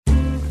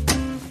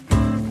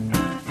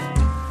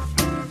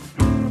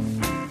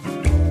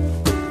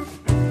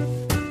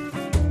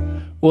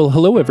Well,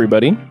 hello,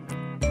 everybody.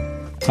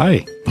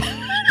 Hi.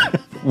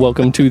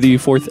 Welcome to the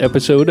 4th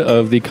episode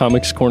of the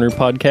Comics Corner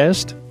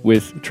podcast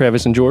with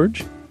Travis and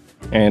George.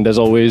 And as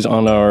always,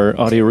 on our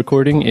audio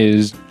recording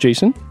is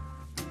Jason.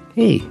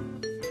 Hey.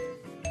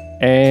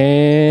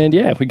 And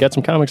yeah, we got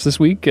some comics this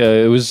week.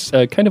 It was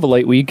kind of a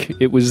light week.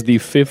 It was the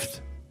 5th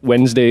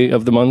Wednesday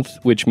of the month,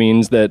 which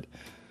means that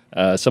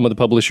some of the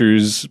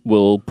publishers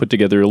will put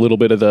together a little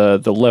bit of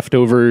the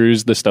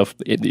leftovers, the stuff,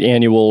 the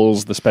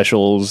annuals, the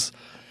specials,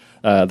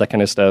 that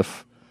kind of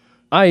stuff.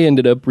 I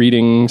ended up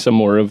reading some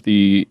more of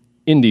the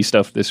indie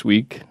stuff this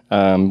week.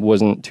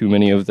 Wasn't too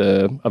many of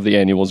the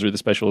annuals or the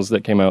specials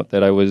that came out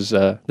that I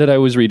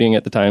was reading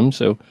at the time.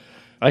 So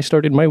I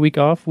started my week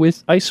off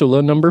with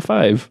Isola number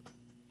 5,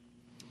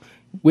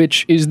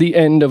 which is the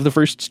end of the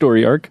first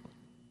story arc.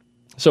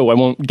 So I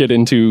won't get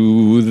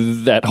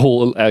into that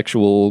whole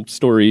actual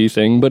story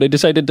thing, but I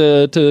decided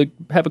to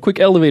have a quick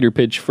elevator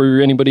pitch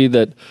for anybody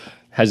that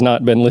has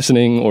not been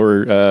listening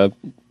or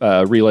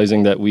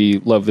realizing that we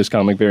love this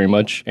comic very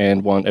much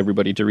and want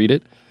everybody to read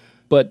it.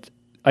 But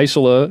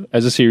Isola,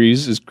 as a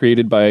series, is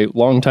created by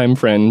longtime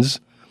friends,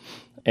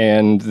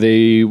 and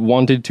they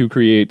wanted to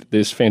create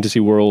this fantasy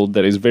world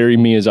that is very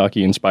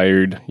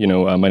Miyazaki-inspired. You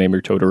know, My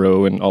Neighbor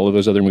Totoro and all of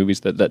those other movies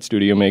that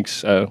studio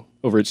makes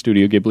over at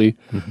Studio Ghibli.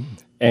 Mm-hmm.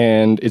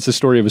 And it's the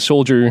story of a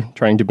soldier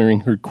trying to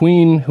bring her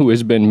queen, who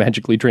has been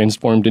magically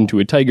transformed into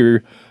a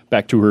tiger,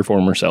 back to her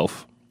former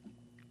self.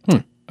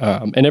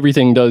 And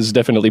everything does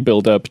definitely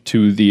build up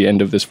to the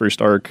end of this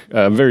first arc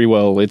very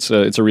well. It's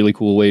a really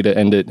cool way to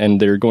end it, and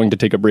they're going to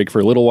take a break for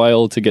a little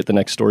while to get the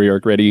next story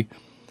arc ready.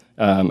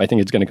 I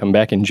think it's going to come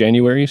back in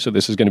January, so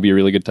this is going to be a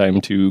really good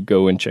time to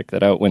go and check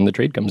that out when the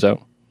trade comes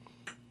out.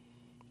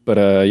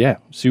 But yeah,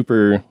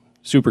 super,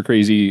 super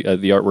crazy.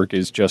 The artwork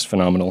is just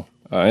phenomenal.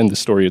 And the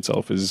story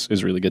itself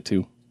is really good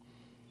too.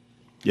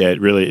 Yeah, it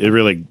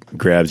really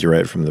grabs you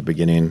right from the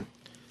beginning.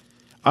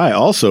 I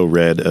also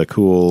read a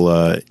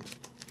cool,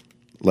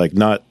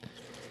 not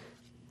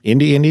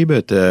indie,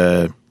 but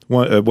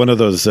one of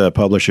those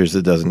publishers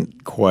that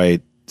doesn't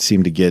quite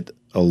seem to get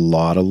a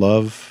lot of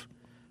love.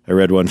 I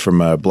read one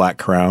from Black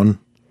Crown.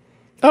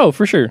 Oh,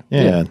 for sure.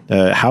 Yeah.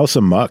 House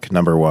of Muck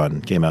number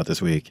 1 came out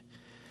this week,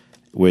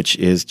 which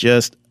is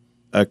just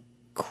a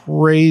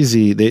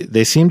crazy.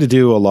 They seem to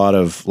do a lot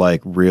of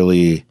like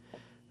really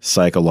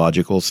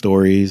psychological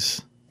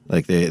stories.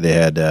 Like they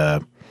had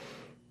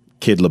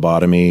Kid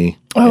Lobotomy.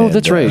 Oh,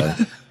 that's right.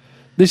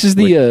 This is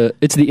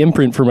it's the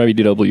imprint for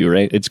IDW,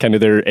 right? It's kind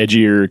of their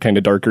edgier, kind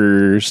of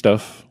darker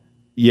stuff.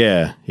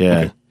 Yeah.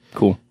 Okay,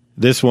 cool.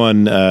 This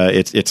one,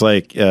 it's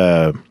like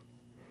it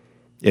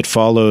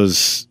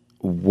follows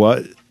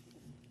what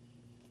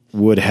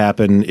would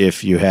happen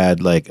if you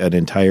had like an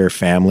entire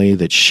family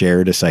that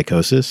shared a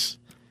psychosis.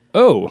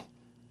 Oh,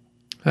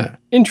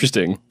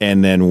 interesting.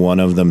 And then one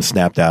of them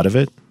snapped out of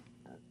it.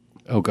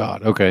 Oh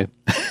God. Okay.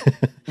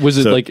 Is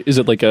it like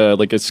a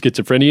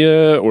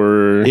schizophrenia,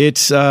 or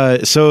it's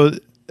so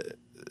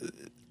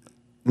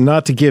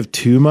not to give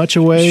too much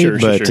away, sure.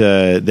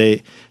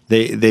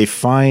 They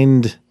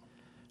find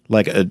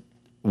like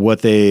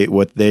what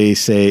they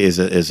say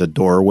is a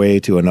doorway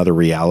to another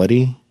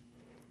reality.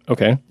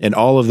 Okay. And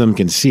all of them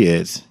can see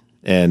it,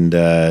 and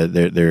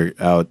they're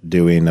out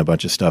doing a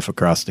bunch of stuff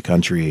across the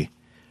country.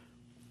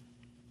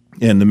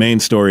 And the main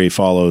story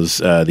follows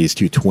these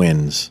two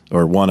twins,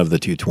 or one of the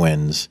two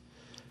twins,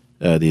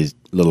 these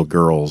little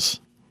girls.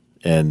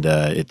 And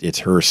it's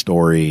her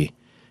story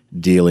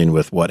dealing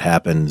with what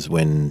happens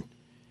when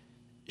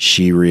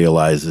she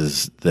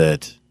realizes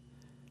that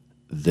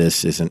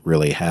this isn't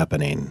really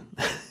happening.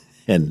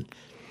 And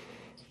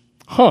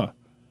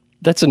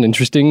that's an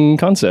interesting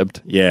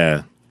concept.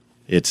 Yeah,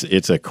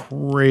 it's a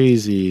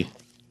crazy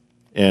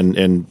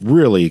and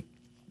really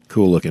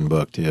cool looking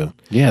book too.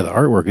 Yeah, the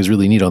artwork is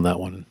really neat on that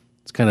one.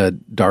 It's kind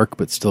of dark,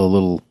 but still a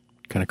little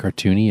kind of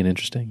cartoony and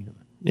interesting.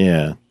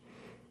 Yeah.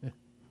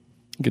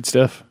 Good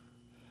stuff.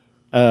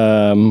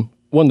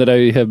 One that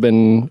I have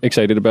been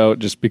excited about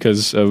just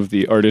because of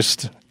the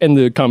artist, and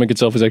the comic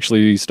itself has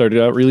actually started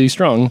out really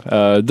strong.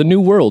 The New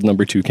World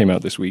number 2 came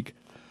out this week,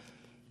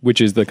 which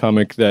is the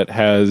comic that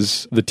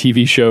has the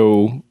TV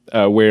show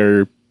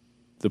where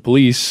the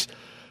police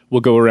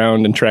will go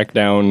around and track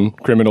down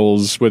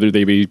criminals, whether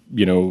they be,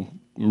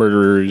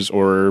 murderers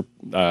or,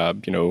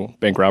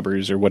 bank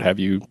robbers or what have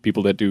you,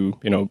 people that do,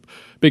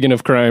 big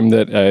enough crime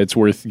that it's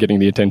worth getting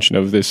the attention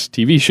of this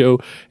TV show.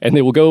 And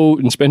they will go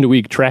and spend a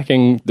week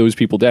tracking those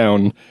people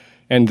down.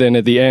 And then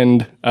at the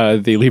end,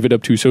 they leave it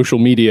up to social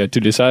media to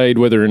decide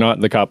whether or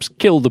not the cops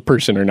kill the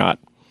person or not.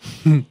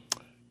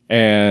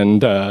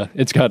 And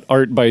it's got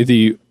art by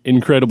the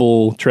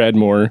incredible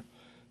Tradmore,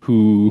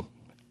 who,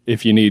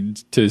 if you need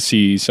to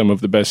see some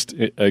of the best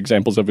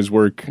examples of his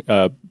work,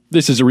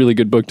 this is a really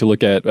good book to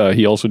look at.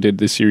 He also did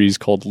this series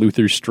called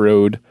Luther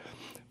Strode,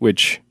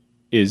 which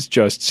is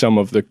just some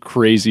of the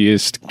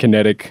craziest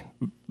kinetic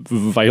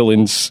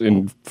violence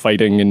and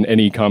fighting in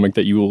any comic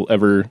that you will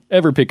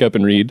ever pick up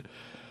and read.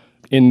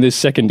 In this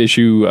second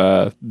issue,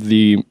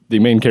 the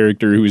main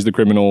character, who is the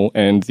criminal,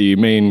 and the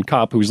main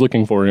cop who's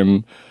looking for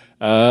him,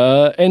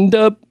 end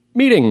up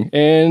meeting,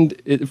 and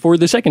for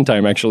the second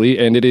time actually,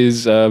 and it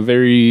is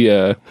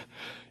very.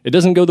 It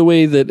doesn't go the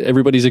way that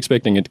everybody's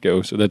expecting it to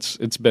go, so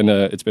it's been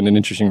an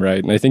interesting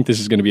ride, and I think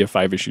this is going to be a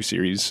 5-issue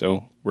series.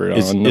 So we're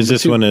on. Is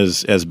this 2. one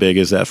as big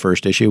as that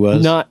first issue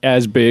was? Not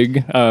as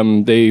big.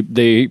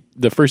 The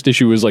first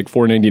issue was like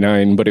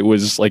 $4.99, but it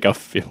was like a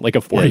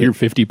 40 or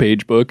 50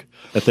 page book.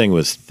 That thing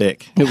was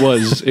thick. It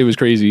was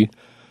crazy.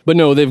 But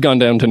no, they've gone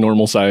down to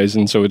normal size,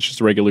 and so it's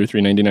just a regular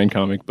 $3.99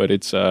 comic, but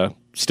it's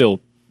still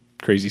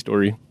crazy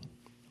story.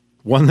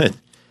 One that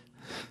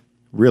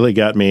really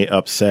got me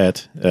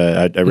upset.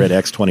 I read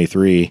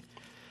X-23.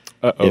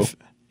 Uh-oh.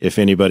 If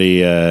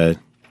anybody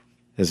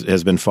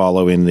has been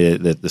following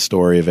the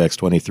story of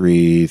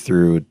X-23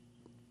 through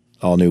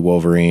All New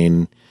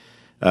Wolverine,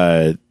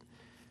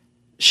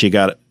 she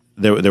got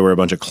there were a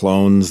bunch of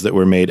clones that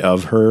were made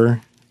of her,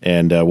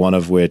 and one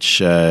of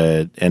which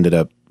ended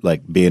up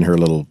like being her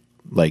little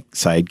like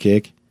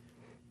sidekick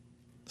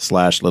 /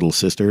 little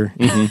sister,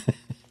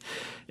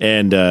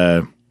 and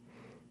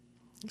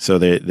so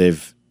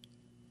they've.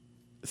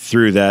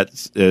 Through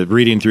that,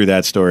 reading through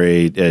that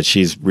story,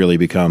 she's really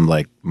become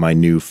like my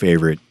new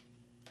favorite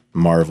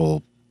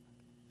Marvel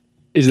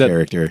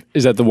character.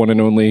 Is that the one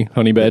and only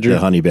Honey Badger? The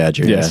Honey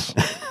Badger, yes.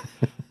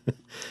 Yeah.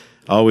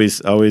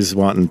 always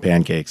wanting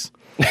pancakes.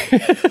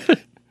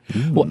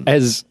 Well,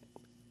 as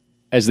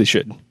they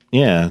should.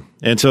 Yeah,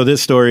 and so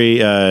this story,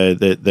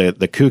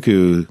 the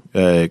Cuckoo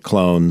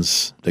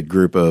clones, the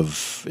group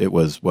of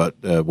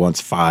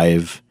once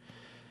 5.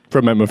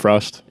 From Emma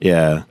Frost.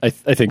 Yeah. I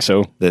think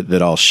so.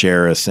 That all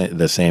share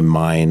the same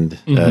mind.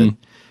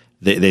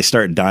 They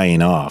start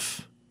dying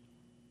off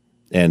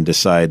and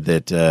decide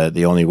that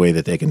the only way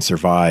that they can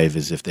survive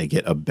is if they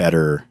get a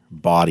better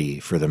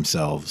body for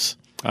themselves.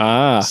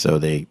 So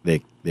they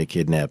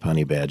kidnap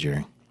Honey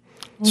Badger.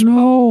 Oh,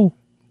 no.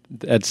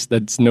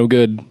 That's no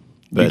good.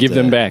 You give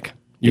them back.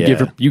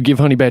 You give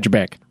Honey Badger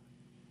back.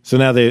 So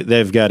now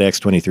they've got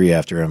X-23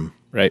 after him.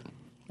 Right.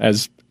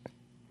 As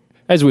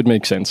would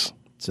make sense.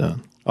 So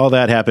all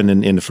that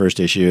happened in the first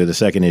issue. The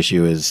second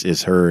issue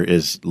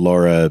is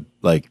Laura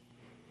like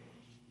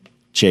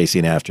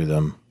chasing after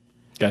them.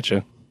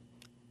 Gotcha.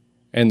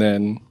 And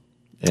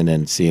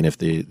then seeing if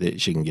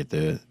she can get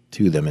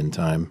to them in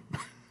time.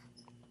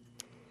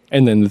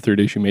 And then the third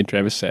issue made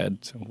Travis sad.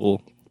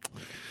 So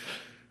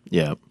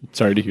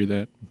sorry to hear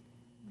that.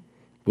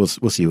 We'll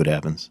see what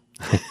happens.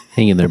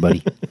 Hang in there,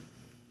 buddy.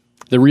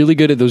 They're really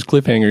good at those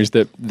cliffhangers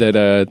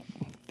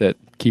that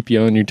keep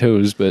you on your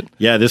toes, but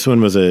yeah, this one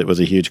was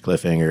a huge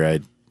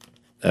cliffhanger.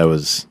 I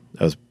was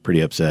pretty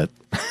upset.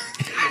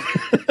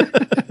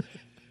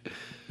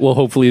 Well,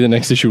 hopefully the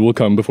next issue will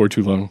come before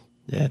too long.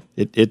 Yeah,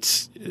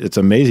 it's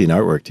amazing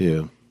artwork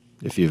too.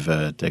 If you've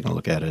taken a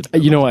look at it,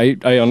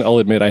 I'll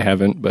admit I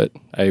haven't, but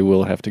I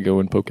will have to go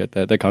and poke at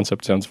that. That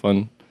concept sounds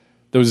fun.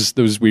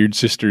 Those weird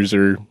sisters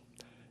are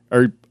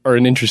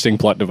an interesting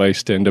plot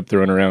device to end up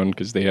throwing around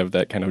because they have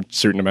that kind of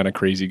certain amount of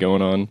crazy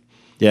going on.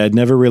 Yeah, I'd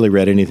never really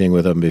read anything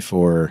with them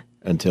before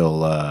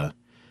until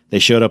they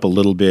showed up a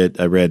little bit.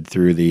 I read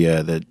through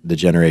the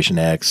Generation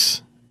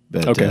X,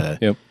 but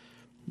yep.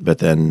 But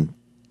then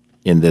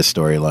in this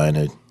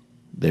storyline,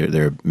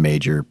 they're a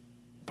major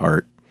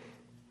part.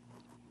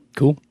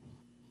 Cool.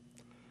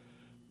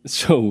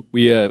 So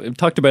we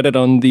talked about it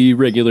on the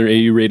regular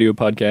AU Radio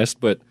podcast,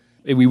 but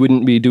we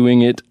wouldn't be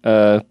doing it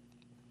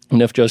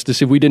enough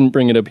justice if we didn't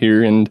bring it up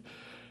here and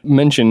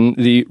mention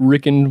the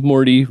Rick and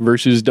Morty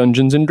versus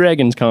Dungeons and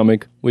Dragons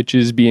comic, which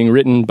is being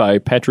written by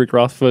Patrick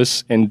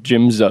Rothfuss and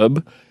Jim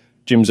Zub.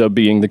 Jim Zub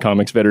being the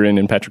comics veteran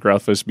and Patrick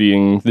Rothfuss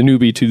being the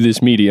newbie to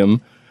this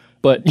medium.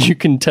 But you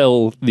can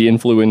tell the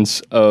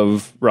influence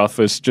of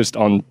Rothfuss just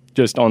on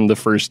the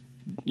first,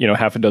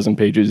 half a dozen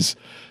pages.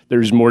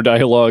 There's more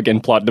dialogue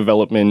and plot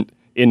development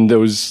in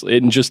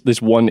just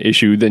this one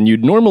issue than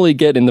you'd normally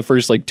get in the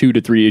first 2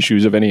 to 3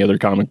 issues of any other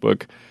comic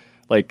book.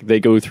 Like they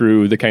go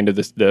through the kind of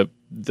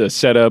the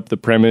setup, the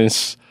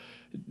premise.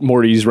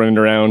 Morty's running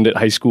around at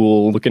high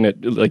school, looking at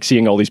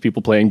seeing all these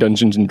people playing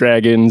Dungeons and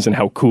Dragons and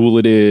how cool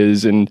it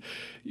is, and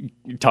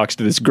he talks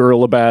to this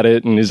girl about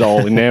it and is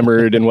all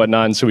enamored and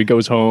whatnot. And so he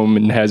goes home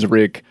and has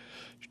Rick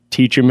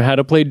teach him how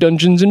to play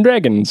Dungeons and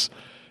Dragons.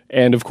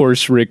 And of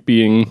course, Rick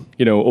being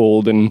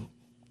old and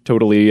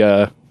totally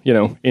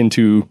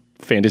into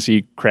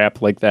fantasy crap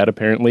like that,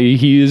 apparently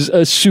he is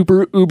a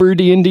super uber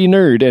D&D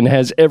nerd and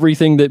has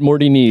everything that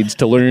Morty needs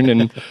to learn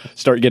and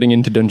start getting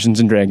into Dungeons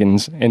and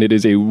Dragons. And it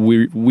is a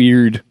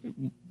weird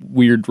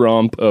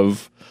romp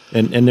of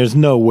and there's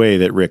no way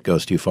that Rick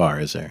goes too far,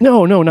 is there?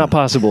 No, not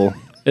possible.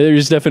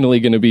 There's definitely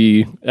going to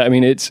be,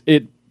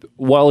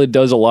 while it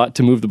does a lot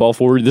to move the ball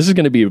forward, this is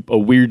going to be a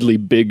weirdly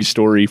big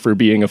story for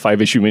being a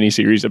 5-issue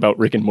miniseries about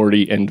Rick and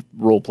Morty and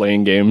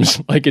role-playing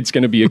games. It's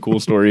going to be a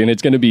cool story, and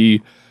it's going to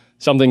be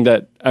something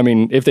that,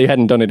 if they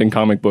hadn't done it in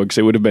comic books,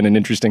 it would have been an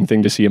interesting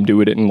thing to see him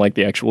do it in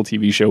the actual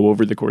TV show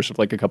over the course of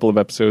a couple of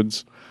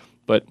episodes.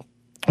 But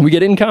we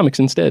get it in comics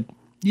instead.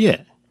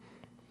 Yeah.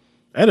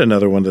 I had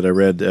another one that I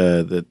read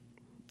that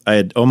I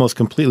had almost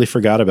completely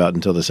forgot about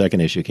until the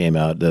second issue came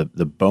out, the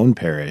Bone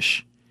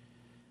Parish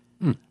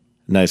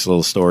nice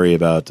little story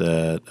about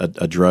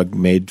a drug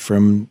made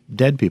from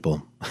dead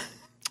people.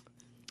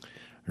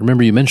 I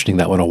remember you mentioning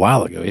that one a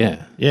while ago.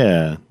 Yeah.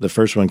 Yeah, the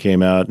first one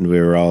came out, and we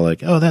were all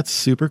like, "Oh, that's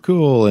super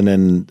cool!" And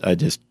then I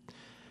just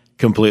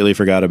completely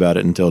forgot about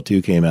it until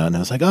 2 came out, and I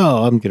was like,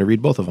 "Oh, I'm going to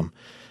read both of them."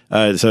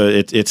 So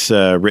it's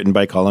written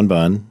by Colin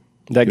Bunn.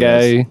 That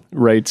guy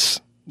writes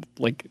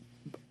like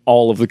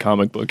all of the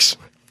comic books.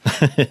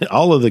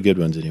 All of the good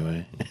ones,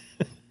 anyway.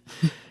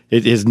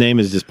 His name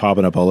is just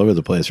popping up all over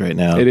the place right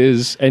now. It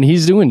is, and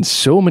he's doing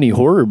so many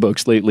horror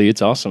books lately.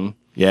 It's awesome.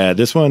 Yeah,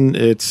 this one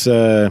it's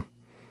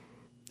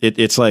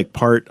like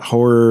part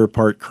horror,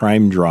 part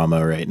crime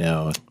drama right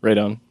now. Right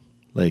on.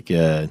 Like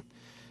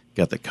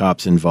got the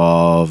cops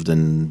involved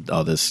and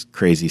all this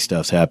crazy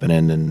stuff's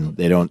happening, and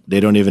they don't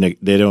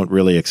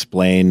really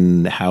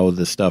explain how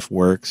the stuff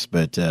works,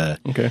 but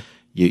Okay.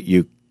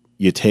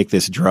 you take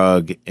this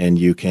drug and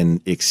you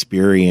can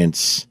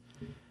experience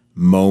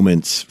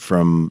moments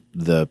from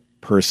the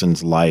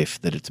person's life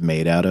that it's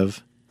made out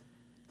of.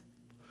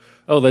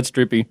 Oh, that's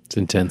trippy. It's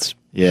intense.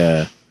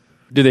 Yeah.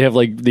 Do they have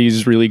like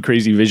these really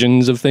crazy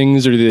visions of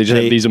things, or do they just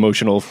have these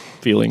emotional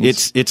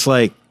feelings? It's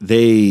like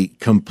they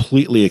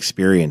completely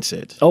experience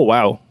it. Oh,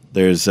 wow.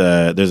 There's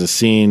a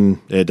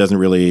scene. It doesn't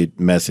really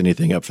mess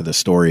anything up for the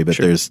story, but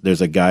Sure.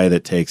 there's a guy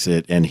that takes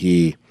it and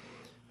he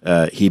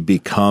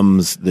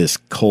becomes this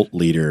cult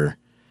leader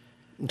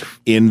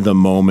in the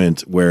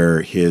moment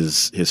where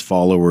his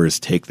followers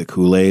take the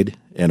Kool-Aid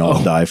and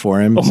all die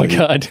for him. Oh, my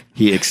God.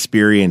 He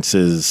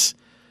experiences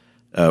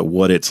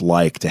what it's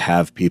like to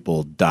have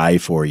people die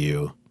for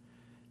you.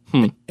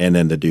 And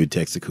then the dude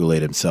takes the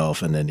Kool-Aid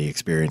himself, and then he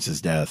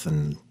experiences death.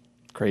 And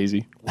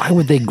Crazy. Why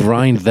would they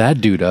grind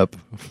that dude up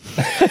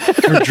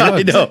for drugs?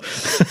 I know.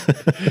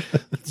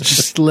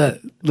 Just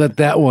let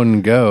that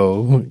one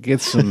go.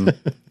 Get some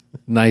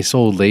nice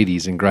old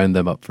ladies and grind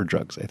them up for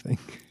drugs, I think.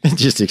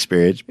 Just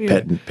experience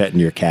petting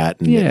your cat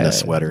and knitting a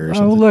sweater or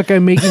something. Oh, look,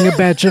 I'm making a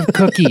batch of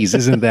cookies.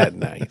 Isn't that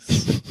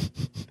nice?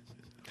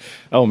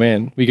 Oh,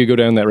 man. We could go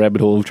down that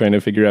rabbit hole of trying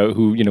to figure out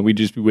who, we'd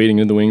just be waiting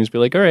in the wings, be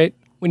like, all right,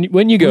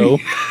 when you go,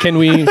 can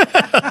we,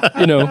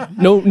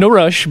 no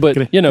rush,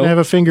 but, Can I have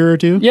a finger or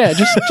two? yeah,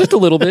 just a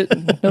little bit.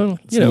 No,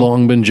 It's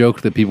long been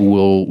joked that people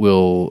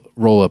will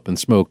roll up and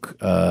smoke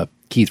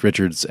Keith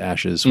Richards'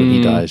 ashes when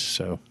he dies.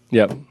 So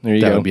yeah, there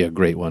you that go. would be a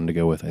great one to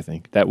go with, I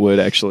think. That would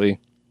actually.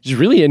 Just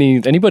really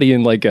anybody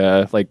in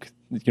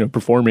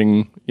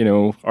performing,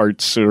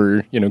 arts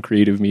or,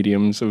 creative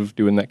mediums of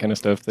doing that kind of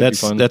stuff. That'd be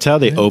fun. That's how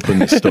they open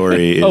the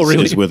story is, Oh,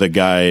 really? is with a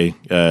guy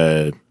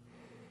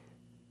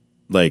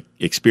like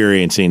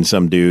experiencing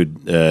some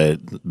dude,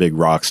 big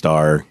rock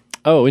star.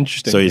 Oh,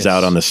 interesting. So he's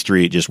out on the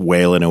street just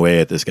wailing away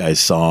at this guy's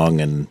song,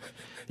 and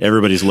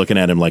everybody's looking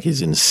at him like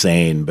he's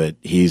insane, but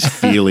he's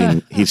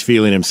feeling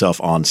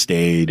himself on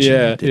stage.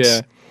 Yeah, and it's-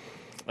 yeah.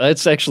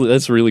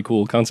 That's really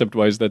cool. Concept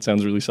wise, that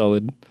sounds really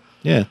solid.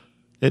 Yeah.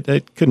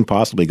 It couldn't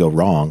possibly go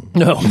wrong.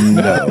 No.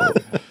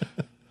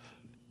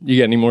 You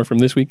got any more from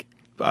this week?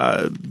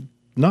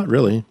 Not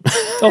really.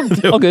 Oh,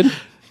 all good.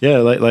 Yeah,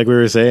 like we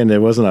were saying, there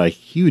wasn't a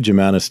huge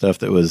amount of stuff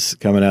that was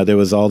coming out. There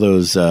was all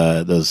those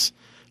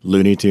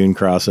Looney Tune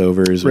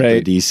crossovers with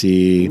Right. the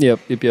DC.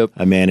 Yep.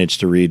 I managed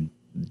to read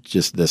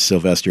just the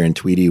Sylvester and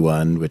Tweety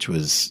one, which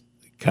was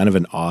kind of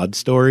an odd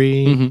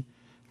story. Mm-hmm.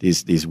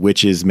 These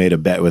witches made a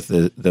bet with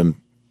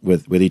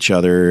with each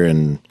other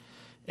and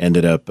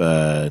ended up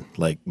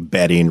like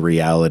betting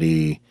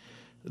reality.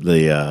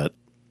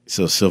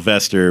 So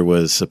Sylvester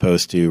was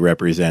supposed to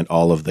represent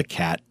all of the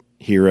cat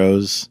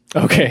heroes.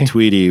 Okay.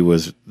 Tweety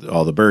was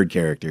all the bird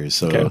characters.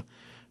 So, Okay.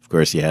 of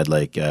course, you had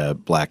like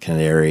Black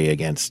Canary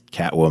against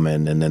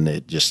Catwoman, and then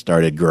it just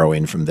started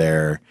growing from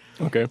there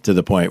Okay. to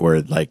the point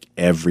where like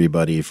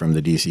everybody from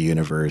the DC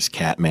universe,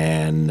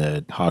 Catman,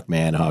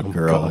 Hawkman,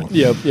 Hawkgirl.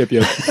 Yep.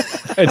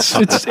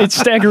 It's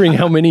staggering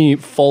how many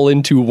fall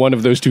into one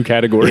of those two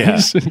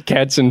categories: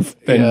 cats and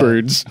Yeah.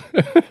 birds.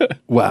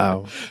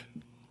 Wow.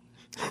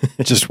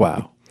 Just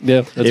wow.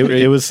 Yeah, that's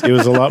great. It was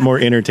a lot more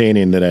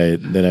entertaining than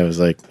I was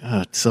like,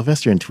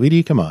 Sylvester and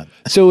Tweety, come on.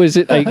 So is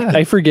it?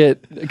 I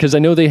forget because I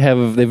know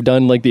they've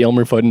done like the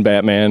Elmer Fudd and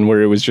Batman,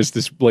 where it was just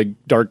this like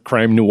dark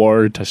crime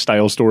noir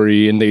style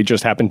story, and they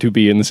just happen to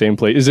be in the same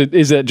place.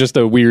 Is that just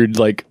a weird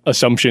like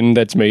assumption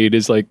that's made?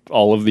 Is like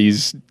all of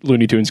these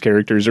Looney Tunes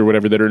characters or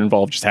whatever that are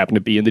involved just happen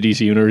to be in the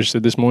DC universe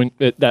at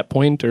that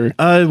point, or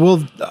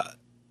Well,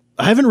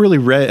 I haven't really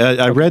read.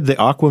 I read the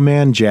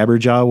Aquaman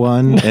Jabberjaw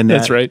one, and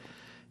that's right.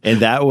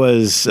 And that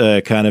was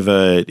kind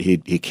of he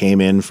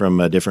came in from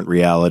a different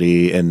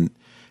reality, and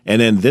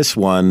then this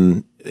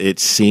one, it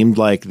seemed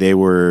like they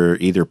were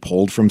either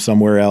pulled from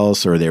somewhere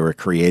else or they were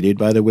created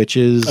by the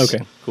witches.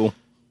 Okay, cool.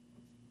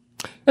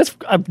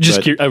 I'm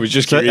just curious. I was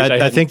just So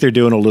curious. I think they're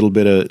doing a little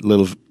bit of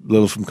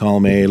little from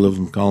column A, little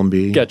from column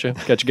B. Gotcha.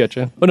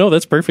 Oh no,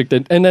 that's perfect.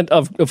 And then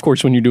of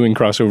course, when you're doing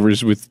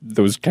crossovers with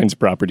those kinds of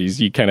properties,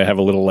 you kind of have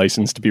a little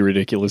license to be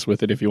ridiculous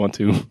with it if you want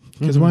to.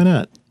 Because why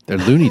not? They're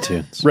Looney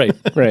Tunes. Right.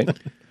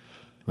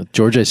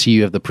 George, I see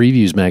you have the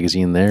previews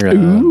magazine there.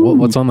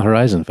 What's on the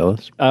horizon,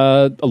 fellas?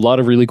 A lot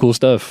of really cool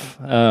stuff.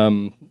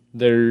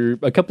 There are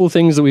a couple of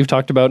things that we've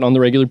talked about on the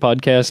regular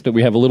podcast that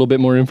we have a little bit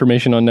more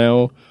information on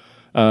now.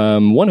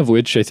 One of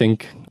which I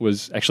think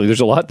was actually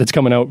there's a lot that's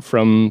coming out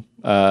from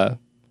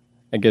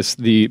I guess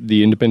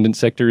the independent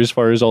sector as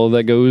far as all of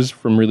that goes,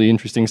 from really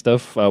interesting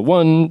stuff.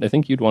 One, I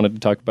think you'd wanted to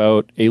talk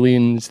about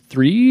Aliens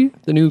 3,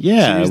 the new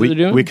series that they're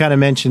doing. We kind of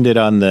mentioned it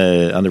on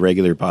the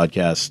regular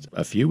podcast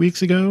a few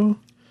weeks ago.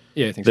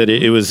 Yeah, I think that so.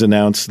 it was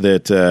announced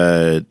that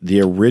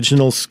the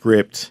original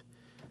script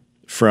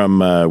from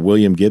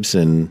William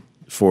Gibson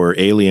for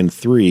Alien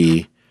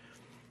 3,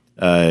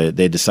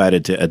 they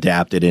decided to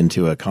adapt it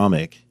into a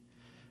comic,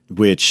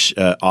 which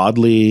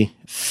oddly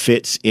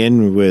fits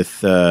in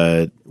with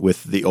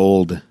the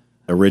old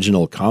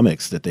original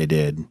comics that they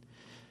did.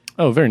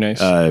 Oh, very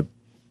nice.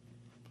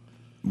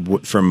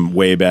 From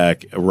way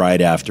back,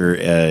 right after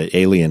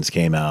Aliens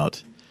came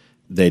out,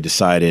 they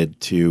decided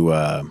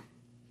to.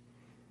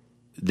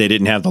 They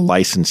didn't have the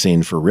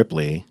licensing for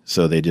Ripley,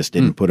 so they just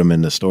didn't put them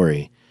in the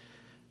story,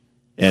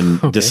 and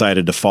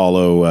decided to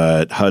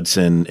follow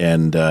Hudson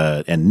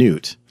and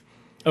Newt.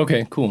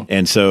 Okay, cool.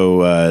 And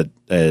so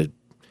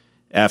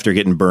after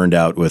getting burned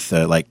out with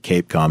like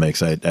Cape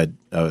Comics, a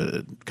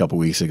couple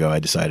weeks ago, I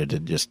decided to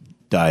just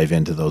dive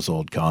into those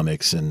old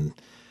comics and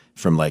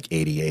from like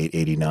 88,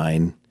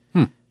 89.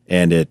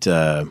 And it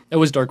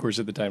was Dark Horse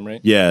at the time,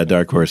 right? Yeah,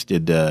 Dark Horse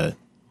did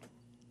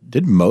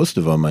most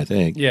of them, I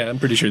think. Yeah, I'm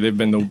pretty sure they've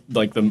been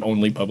the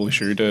only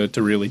publisher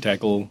to really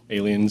tackle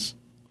aliens.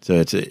 So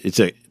it's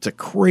a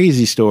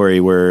crazy story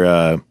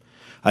where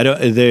I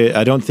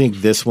don't think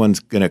this one's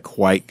going to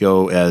quite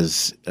go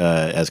as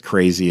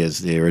crazy as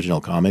the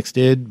original comics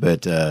did,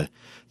 but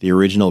the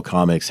original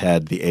comics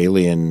had the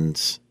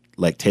aliens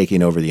like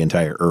taking over the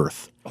entire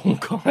Earth. Oh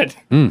God,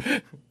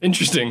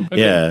 interesting.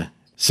 Okay. Yeah,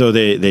 so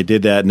they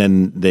did that, and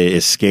then they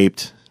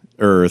escaped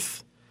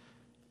Earth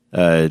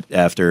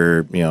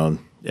after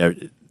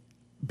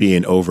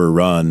being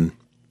overrun,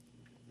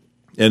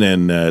 and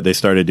then they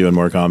started doing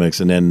more comics,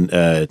 and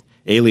then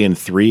Alien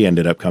 3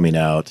 ended up coming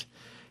out.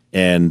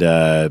 And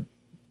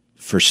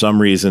for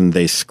some reason,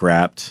 they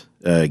scrapped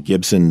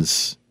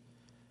Gibson's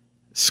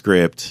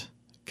script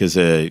because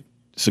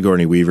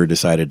Sigourney Weaver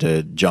decided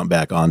to jump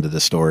back onto the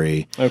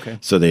story. Okay.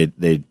 So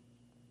they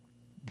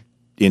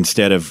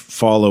instead of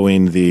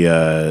following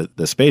the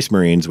Space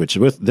Marines, which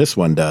this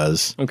one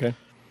does, okay,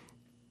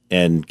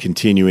 and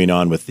continuing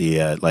on with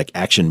the like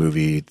action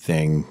movie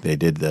thing, they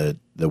did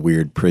the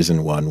weird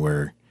prison one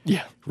where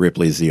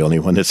Ripley's the only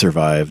one that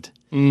survived.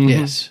 Mm-hmm.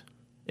 Yes,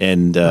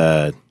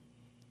 and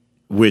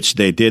which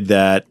they did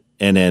that,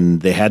 and then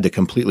they had to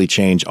completely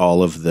change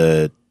all of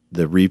the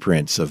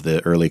reprints of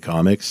the early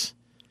comics.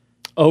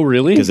 Oh,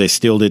 really? Because they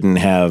still didn't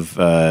have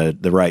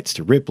the rights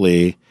to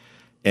Ripley,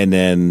 and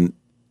then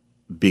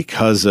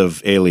because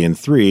of Alien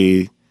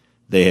 3,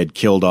 they had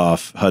killed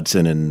off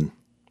Hudson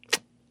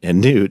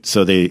and Newt,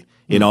 so they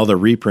in all the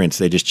reprints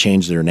they just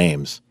changed their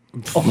names.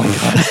 Oh my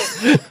God!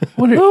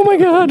 Oh my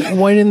God!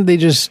 Why didn't they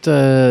just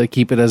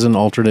keep it as an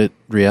alternate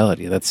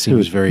reality? That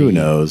seems very. Who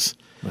knows?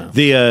 Well.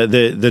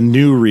 The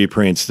new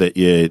reprints that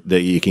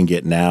you can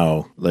get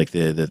now, like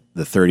the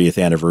 30th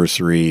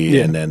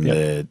anniversary, and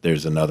then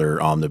there's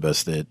another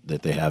omnibus that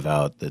they have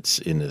out that's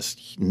in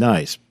this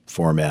nice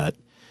format.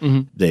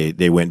 Mm-hmm.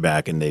 They went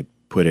back and they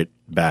put it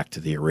back to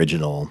the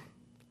original.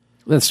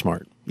 That's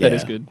smart. Yeah. That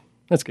is good.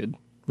 That's good.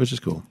 Which is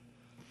cool.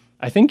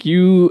 I think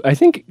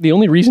the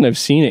only reason I've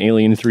seen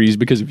Alien 3 is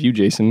because of you,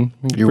 Jason.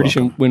 You're pretty welcome.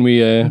 sure when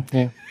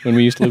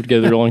we used to live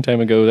together a long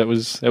time ago, that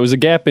was a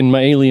gap in my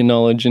alien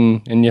knowledge,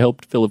 and you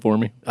helped fill it for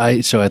me.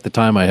 So at the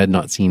time I had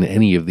not seen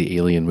any of the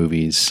Alien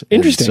movies.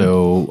 Interesting.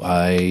 So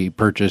I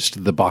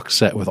purchased the box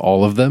set with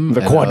all of them.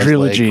 The and I was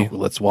quadrilogy. like,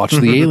 let's watch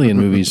the Alien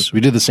movies. We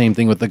did the same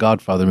thing with the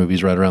Godfather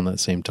movies right around that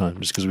same time,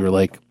 just because we were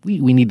like, we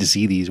need to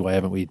see these. Why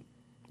haven't we?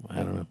 I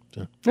don't know.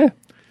 So. Yeah.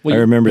 Well, I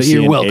remember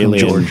seeing you're welcome,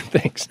 Alien. George.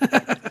 Thanks.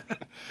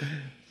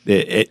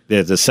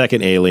 The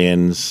second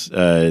Aliens,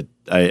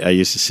 I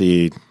used to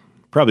see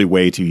probably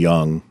way too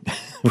young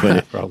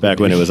back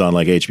when it was on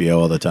like HBO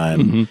all the time.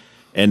 Mm-hmm.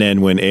 And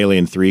then when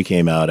Alien 3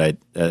 came out, I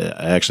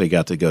actually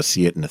got to go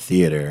see it in the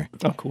theater.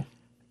 Oh, cool.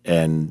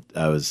 And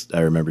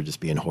I remember just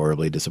being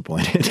horribly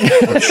disappointed.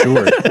 I'm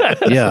sure.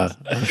 Yeah,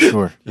 I'm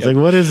sure. It's like,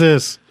 what is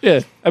this?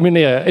 Yeah. I mean,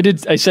 yeah,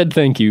 I said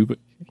thank you, but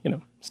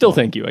still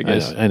thank you, I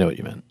guess. I know what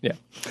you meant. Yeah.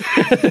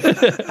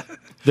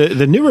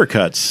 The newer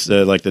cuts,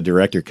 like the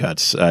director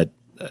cuts,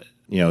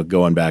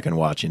 going back and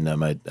watching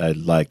them, I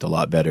liked a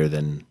lot better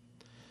than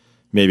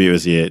maybe it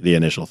was the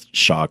initial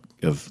shock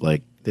of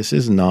like, this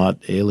is not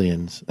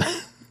Aliens.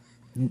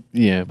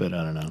 Yeah. But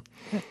I don't know.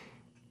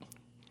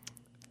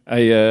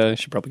 I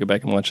should probably go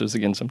back and watch this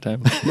again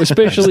sometime.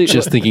 Especially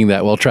Just thinking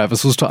that while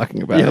Travis was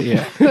talking about it.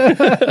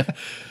 Yeah.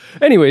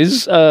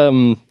 Anyways,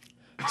 so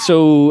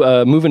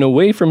moving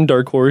away from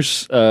Dark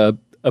Horse, a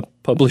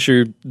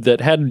publisher that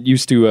had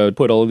used to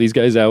put all of these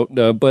guys out,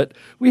 but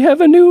we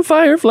have a new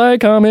Firefly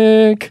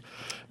comic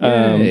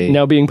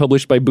now being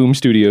published by Boom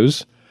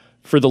Studios.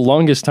 for the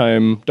longest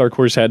time, Dark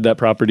Horse had that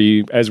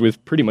property, as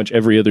with pretty much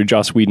every other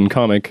Joss Whedon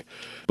comic,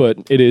 but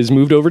it is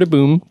moved over to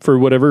Boom for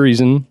whatever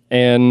reason,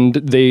 and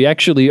they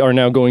actually are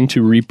now going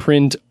to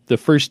reprint the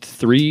first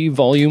 3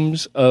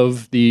 volumes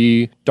of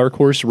the Dark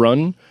Horse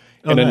run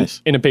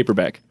in a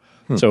paperback.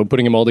 So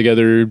putting them all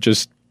together,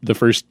 just the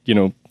first,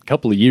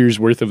 couple of years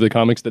worth of the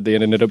comics that they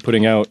had ended up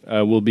putting out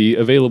will be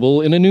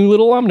available in a new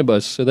little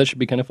omnibus, so that should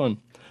be kind of fun.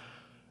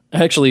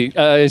 Actually,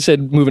 I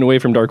said moving away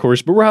from Dark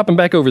Horse, but we're hopping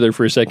back over there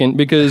for a second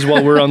because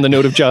while we're on the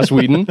note of Joss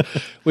Whedon,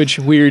 which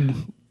weird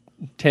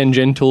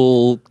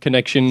tangential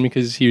connection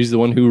because he was the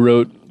one who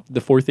wrote the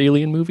 4th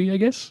Alien movie, I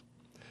guess.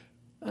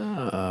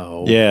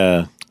 Oh.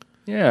 Yeah.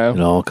 Yeah.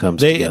 It all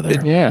comes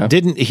together. Yeah.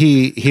 Didn't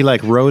he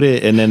like wrote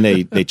it and then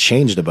they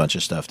changed a bunch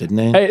of stuff, didn't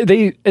they?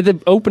 They at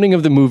the opening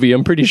of the movie,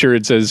 I'm pretty sure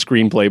it says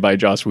screenplay by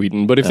Joss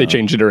Whedon, but if they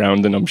changed it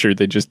around, then I'm sure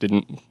they just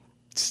didn't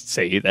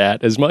say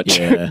that as much.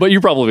 Yeah. But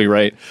you're probably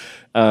right.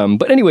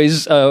 But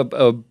anyways,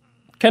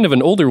 kind of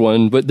an older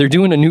one, but they're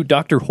doing a new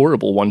Dr.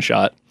 Horrible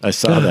one-shot. I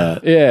saw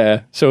that.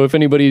 Yeah. So if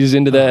anybody's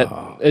into that,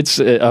 it's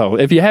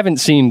if you haven't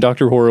seen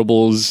Dr.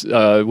 Horrible's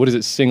what is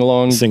it,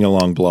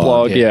 sing-along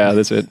blog. yeah,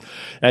 that's it.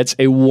 That's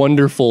a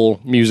wonderful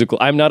musical.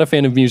 I'm not a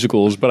fan of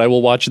musicals, but I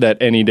will watch that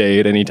any day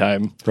at any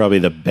time. Probably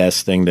the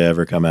best thing to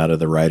ever come out of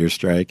the writer's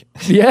strike.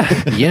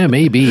 Yeah. Yeah,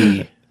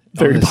 maybe.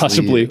 Very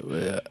Honestly,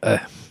 possibly.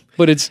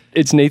 But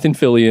it's Nathan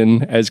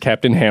Fillion as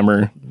Captain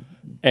Hammer,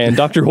 and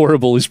Dr.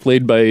 Horrible is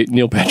played by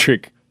Neil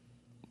Patrick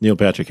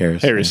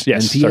Harris.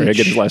 Yes, NPH. sorry, I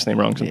get his last name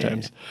wrong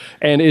sometimes.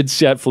 And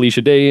it's got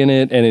Felicia Day in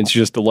it, and it's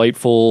just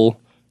delightful.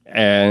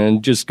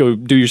 And just go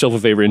do yourself a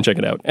favor and check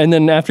it out. And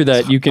then after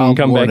that, you can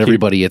come back.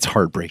 Everybody, it's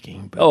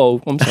heartbreaking. But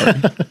Oh, I'm sorry,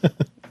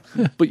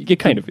 but it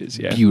kind of is.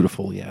 Yeah.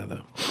 beautiful, yeah,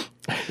 though.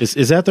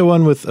 Is that the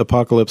one with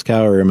Apocalypse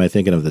Cow, or am I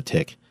thinking of The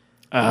Tick?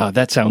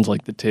 That sounds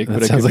like the Tick,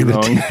 but I sounds could be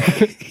like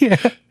The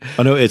wrong.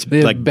 Oh no, it's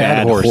like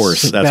Bad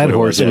Horse. That's Bad what it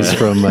Horse was. was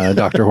from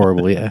Dr.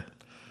 Horrible, yeah.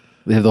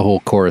 They have the whole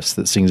chorus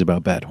that sings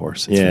about Bad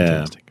Horse. It's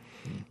fantastic.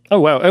 Oh,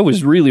 wow. I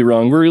was really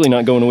wrong. We're really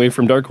not going away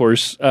from Dark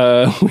Horse. We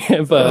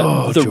have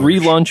the George.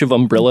 relaunch of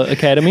Umbrella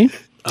Academy.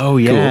 Oh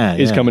yeah,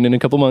 Is coming in a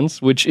couple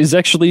months, which is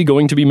actually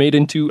going to be made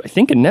into, I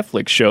think, a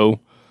Netflix show.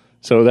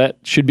 So that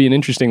should be an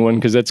interesting one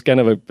because that's got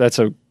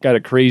a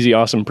crazy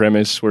awesome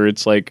premise where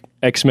it's like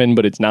X-Men,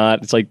 but it's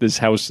not. It's like this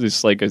house,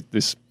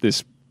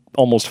 this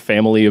almost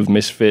family of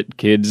misfit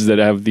kids that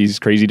have these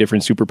crazy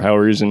different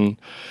superpowers, and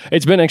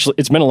it's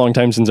been a long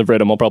time since I've read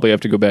them. I'll probably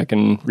have to go back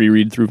and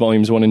reread through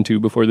volumes 1 and 2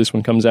 before this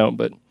one comes out.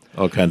 But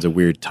all kinds of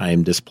weird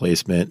time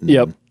displacement. And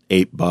Yep.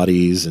 ape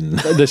bodies and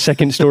the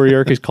second story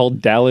arc is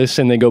called Dallas,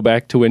 and they go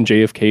back to when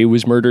JFK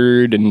was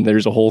murdered, and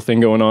there's a whole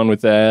thing going on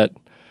with that.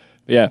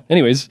 But yeah.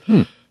 Anyways.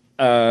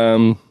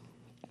 And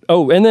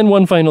then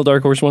one final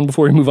Dark Horse one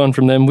before we move on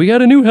from them. We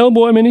got a new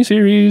Hellboy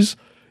miniseries.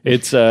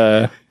 It's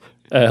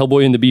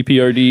Hellboy in the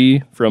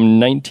BPRD from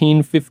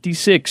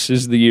 1956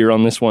 is the year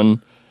on this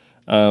one.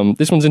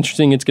 This one's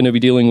interesting. It's going to be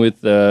dealing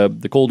with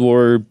the Cold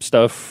War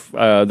stuff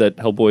that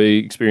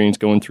Hellboy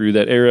experienced going through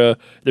that era.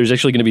 There's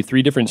actually going to be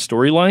 3 different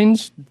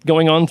storylines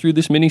going on through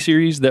this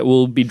miniseries that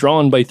will be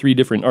drawn by 3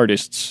 different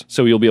artists.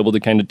 So you'll be able to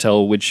kind of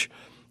tell which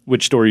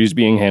story is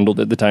being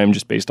handled at the time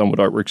just based on what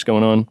artwork's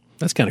going on.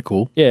 That's kind of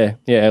cool. Yeah,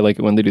 I like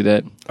it when they do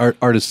that.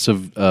 Artists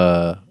of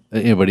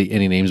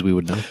any names we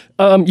would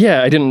know?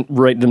 Yeah, I didn't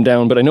write them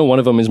down, but I know one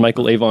of them is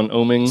Michael Avon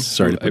Oeming.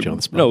 Sorry to put you on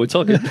the spot. No, it's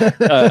all good.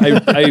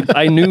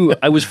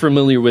 I was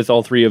familiar with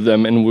all 3 of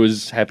them and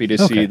was happy to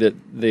see that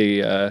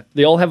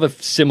they all have a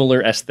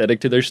similar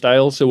aesthetic to their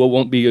style, so it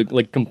won't be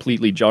like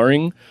completely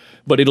jarring,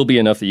 but it'll be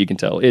enough that you can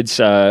tell. It's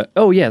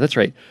that's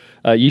right.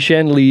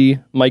 Yishan Lee,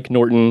 Mike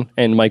Norton,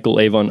 and Michael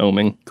Avon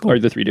Oeming are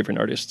the 3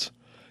 different artists.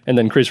 And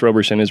then Chris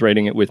Roberson is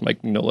writing it with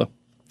Mike Mignola.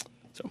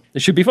 So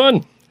it should be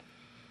fun.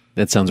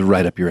 That sounds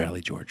right up your alley,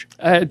 George.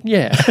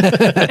 Yeah,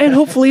 and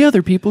hopefully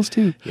other people's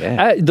too.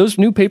 Yeah. Those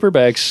new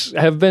paperbacks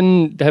have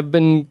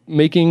been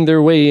making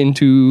their way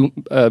into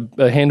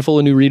a handful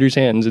of new readers'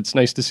 hands. It's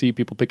nice to see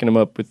people picking them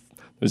up.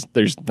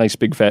 There's nice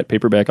big fat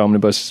paperback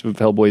omnibus of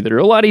Hellboy that are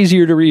a lot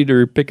easier to read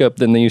or pick up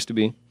than they used to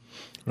be.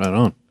 Right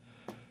on.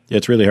 yeah,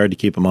 it's really hard to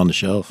keep them on the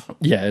shelf.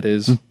 Yeah, it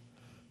is.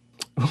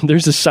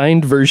 There's a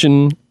signed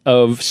version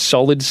of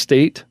Solid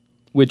State,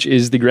 which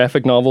is the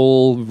graphic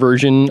novel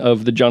version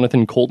of the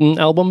Jonathan Colton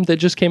album that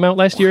just came out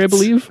last year, I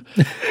believe.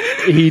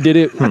 He did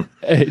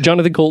it.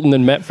 Jonathan Colton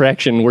and Matt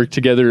Fraction worked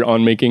together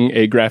on making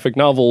a graphic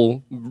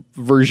novel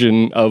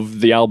version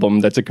of the album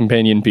that's a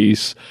companion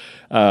piece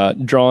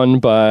drawn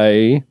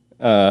by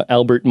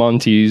Albert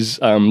Montes.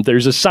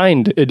 There's a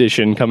signed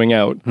edition coming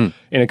out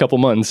in a couple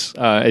months.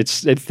 I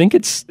think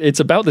it's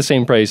about the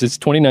same price. It's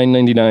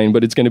 $29.99,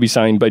 but it's going to be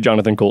signed by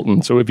Jonathan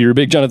Colton. So if you're a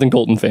big Jonathan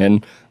Colton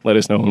fan, let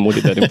us know and we'll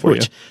get that in for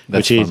you.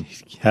 Which he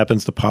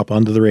happens to pop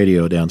onto the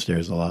radio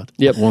downstairs a lot.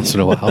 Yep. Once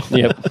in a while.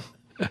 Yep.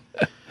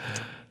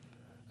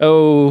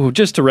 Oh,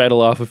 just to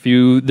rattle off a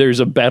few, there's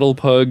a Battle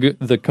Pug,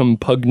 the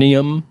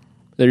Compugnium.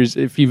 There's,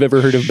 if you've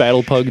ever heard of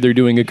Battle Pug, they're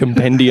doing a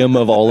compendium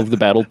of all of the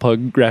Battle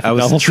Pug graphic I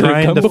was novels that have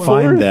trying come to before.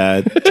 find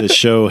that to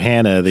show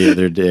Hannah the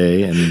other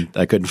day, and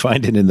I couldn't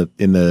find it in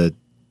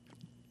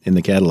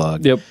the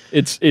catalog. Yep,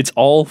 it's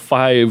all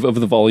 5 of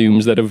the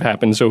volumes that have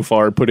happened so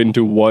far put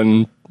into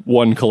one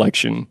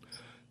collection.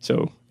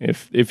 So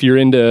if you're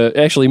into,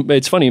 actually,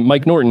 it's funny.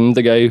 Mike Norton,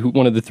 the guy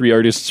one of the 3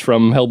 artists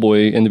from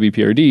Hellboy and the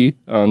BPRD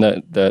on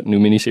that new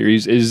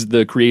miniseries, is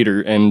the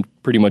creator and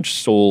pretty much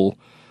sole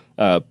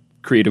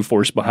creative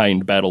force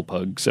behind Battle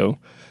Pug. So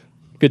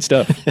good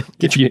stuff.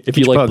 if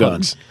you like pug on.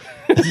 pugs.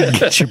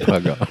 Get your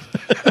pug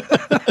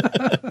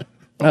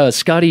on.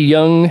 Scotty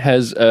Young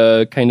has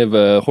a kind of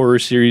a horror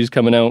series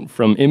coming out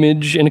from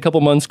Image in a couple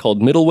months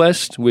called Middle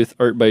West with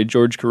art by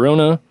George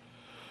Corona.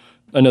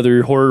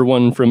 Another horror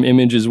one from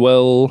Image as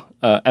well,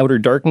 Outer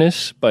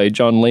Darkness by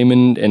John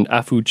Layman and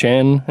Afu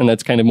Chan, and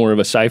that's kind of more of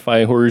a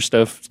sci-fi horror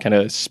stuff. It's kind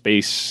of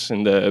space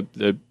and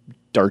the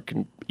dark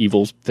and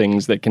evil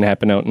things that can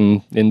happen out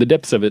in the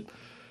depths of it.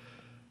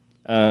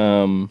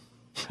 And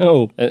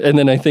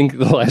then I think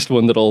the last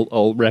one that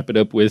I'll wrap it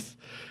up with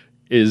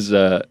is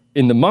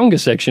in the manga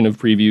section of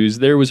previews,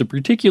 there was a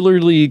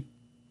particularly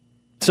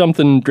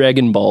something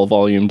Dragon Ball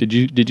volume. Did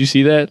you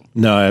see that?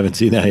 No, I haven't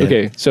seen that yet.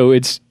 Okay, so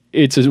it's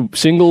a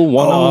single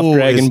one-off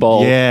Dragon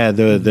Ball. Yeah,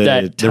 That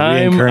the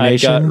time I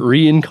got reincarnation.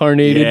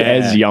 reincarnated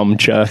as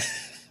Yamcha.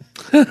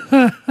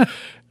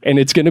 And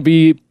it's going to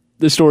be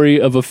the story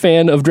of a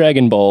fan of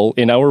Dragon Ball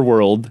in our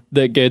world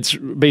that gets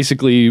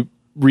basically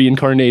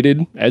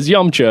reincarnated as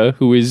Yamcha,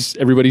 who is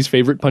everybody's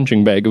favorite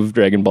punching bag of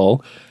Dragon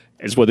Ball.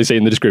 Is what they say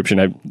in the description.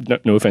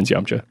 No offense,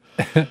 Yamcha.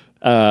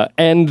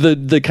 And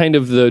the kind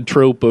of the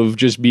trope of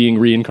just being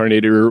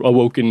reincarnated or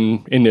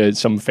awoken into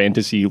some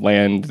fantasy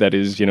land that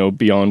is,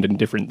 beyond and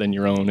different than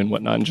your own and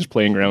whatnot, and just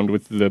playing around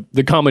with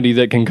the comedy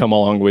that can come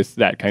along with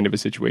that kind of a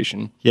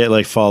situation. Yeah,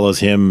 it follows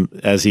him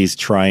as he's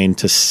trying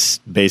to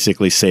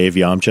basically save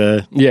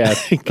Yamcha. Yeah,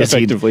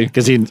 effectively.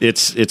 Because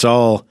it's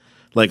all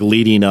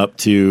leading up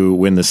to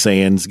when the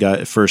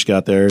Saiyans first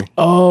got there.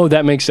 Oh,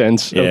 that makes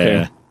sense. Yeah.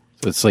 Okay.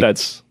 So it's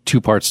that's 2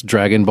 parts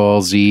Dragon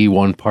Ball Z,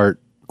 1 part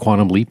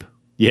Quantum Leap.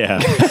 Yeah.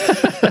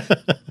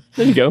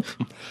 There you go.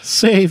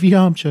 Save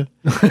Yamcha.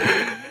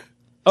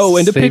 Oh,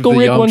 and to Save pickle the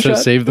Rick Yamcha, one shot.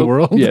 save the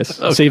world? Yes.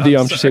 Save the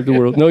Yamcha, save the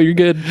world. No, you're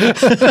good.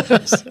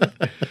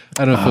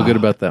 I don't feel good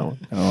about that one.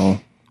 Oh.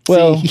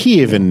 Well,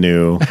 he even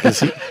knew.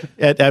 'Cause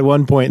at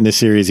one point in the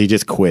series, he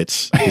just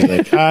quits. He's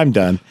like, I'm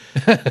done.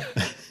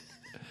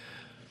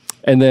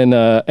 and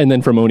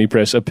then from Oni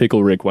Press, a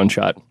pickle Rick one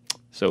shot.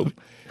 So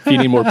if you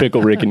need more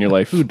pickle Rick in your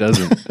life, Who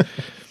doesn't?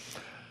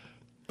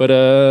 But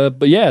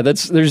yeah,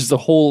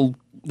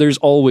 there's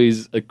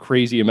always a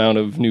crazy amount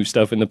of new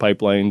stuff in the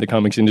pipeline. The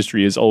comics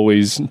industry is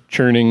always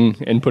churning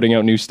and putting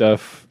out new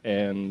stuff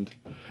and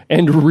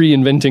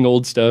reinventing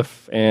old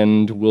stuff,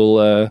 and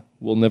we'll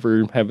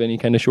never have any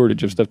kind of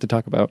shortage of stuff to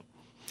talk about.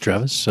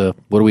 Travis,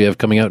 what do we have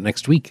coming out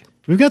next week?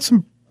 We've got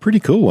some pretty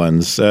cool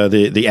ones.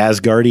 The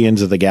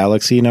Asgardians of the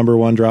Galaxy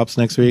 #1 drops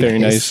next week. Very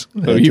nice.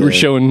 Oh, you were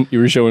showing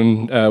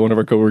one of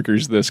our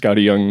coworkers the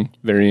Scotty Young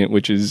variant,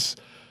 which is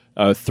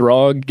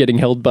Throg getting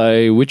held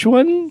by which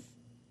one?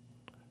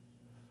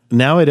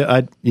 Now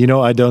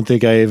I don't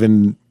think I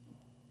even.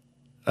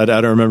 I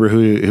don't remember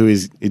who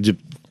he's.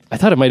 I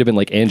thought it might have been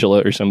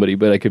Angela or somebody,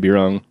 but I could be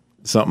wrong.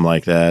 Something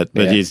like that,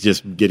 but Yeah. he's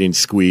just getting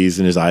squeezed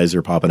and his eyes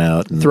are popping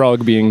out. And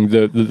Throg being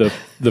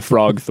the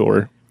frog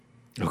Thor.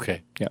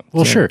 Okay. Yeah.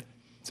 Well, sure.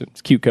 It's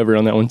a cute cover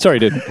on that one. Sorry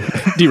to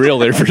derail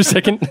there for a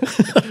second.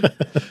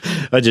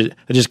 I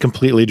just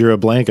completely drew a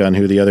blank on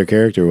who the other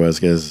character was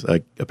because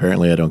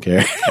apparently I don't care.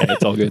 Yeah,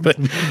 it's all good.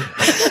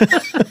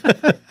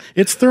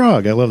 It's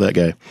Throg. I love that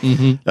guy.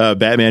 Mm-hmm.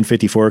 Batman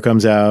 54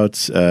 comes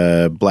out.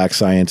 Black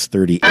Science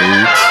 38.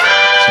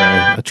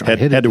 Sorry.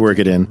 Had to work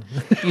it in.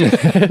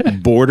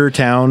 Border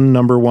Town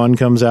 #1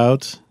 comes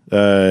out,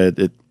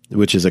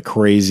 which is a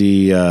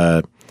crazy.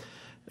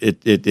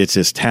 It's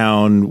this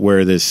town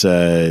where this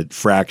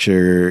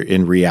fracture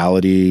in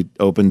reality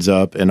opens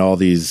up, and all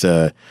these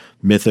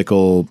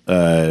mythical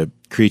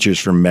creatures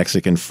from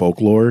Mexican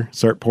folklore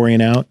start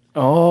pouring out.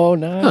 Oh,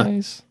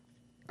 nice.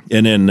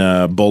 And then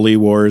Bully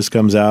Wars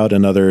comes out,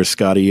 another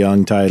Scotty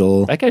Young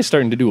title. That guy's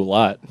starting to do a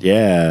lot.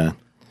 Yeah.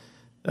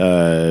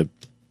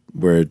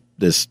 Where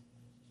this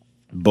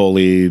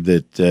bully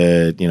that,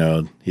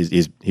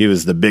 he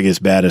was the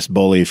biggest, baddest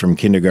bully from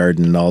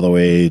kindergarten all the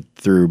way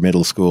through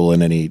middle school.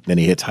 And then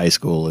he hits high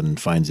school and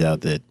finds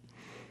out that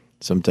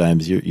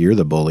sometimes you're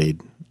the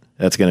bullied.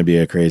 That's going to be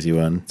a crazy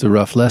one. It's a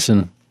rough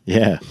lesson.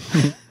 Yeah.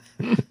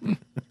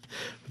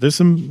 There's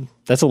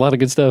That's a lot of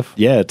good stuff.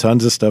 yeah,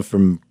 tons of stuff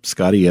from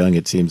Scotty Young.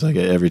 It seems like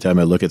every time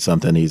I look at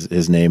something,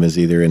 his name is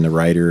either in the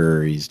writer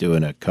or he's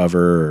doing a cover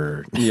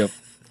or Yep.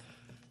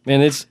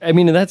 Man,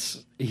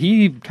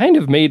 he kind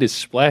of made a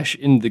splash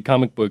in the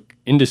comic book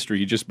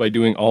industry just by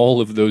doing all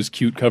of those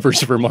cute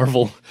covers for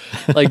Marvel.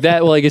 Like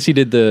that, well, I guess he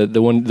did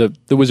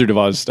the Wizard of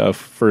Oz stuff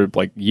for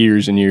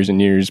years and years and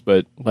years,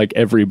 but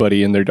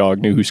everybody and their dog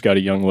knew who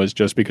Scotty Young was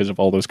just because of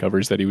all those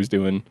covers that he was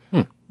doing.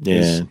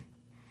 yeah.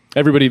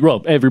 everybody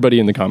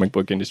in the comic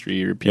book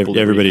industry or people.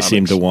 Everybody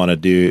seemed to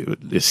want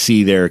to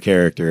see their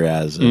character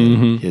as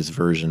his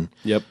version.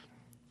 Yep.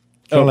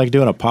 Kind of like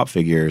doing a pop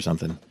figure or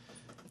something.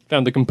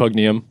 Found the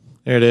Compugnium.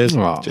 There it is.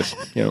 Aw. Just,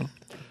 and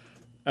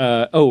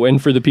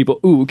for the people.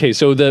 Okay.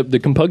 So the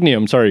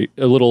Compugnium. Sorry,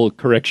 a little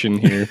correction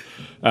here.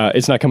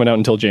 It's not coming out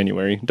until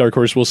January. Dark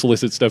Horse will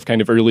solicit stuff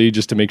kind of early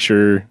just to make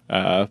sure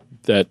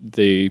that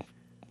they,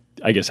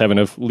 I guess, have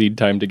enough lead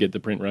time to get the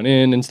print run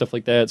in and stuff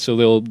like that.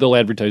 So they'll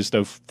advertise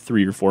stuff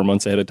 3 or 4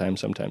 months ahead of time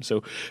sometimes.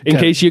 So in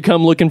case you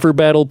come looking for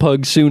Battle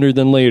Pug sooner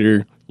than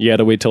later, you got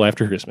to wait till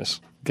after Christmas.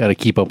 Got to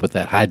keep up with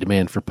that high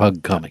demand for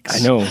pug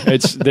comics. I know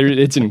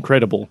it's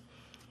incredible.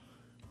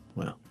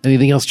 Well,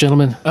 anything else,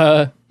 gentlemen?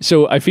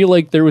 So I feel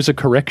like there was a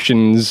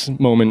corrections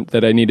moment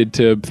that I needed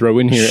to throw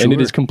in here, and it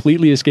Sure. is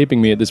completely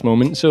escaping me at this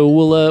moment. So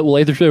we'll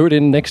either throw it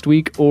in next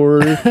week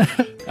or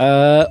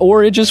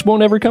it just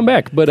won't ever come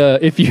back. But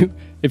if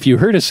you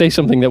heard us say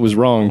something that was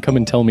wrong, come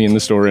and tell me in the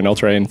store, and I'll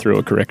try and throw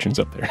a corrections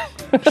up there.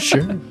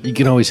 Sure. You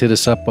can always hit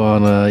us up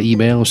on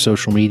email,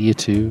 social media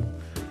too.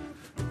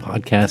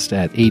 Podcast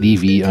at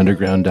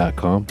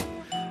advunderground.com.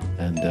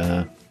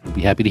 And we'll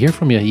be happy to hear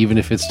from you, even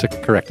if it's to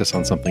correct us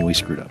on something we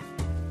screwed up.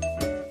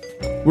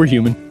 We're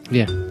human.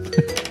 Yeah.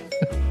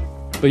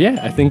 But yeah,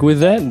 I think with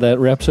that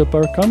wraps up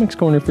our Comics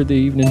Corner for the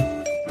evening.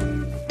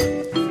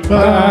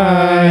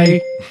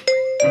 Bye.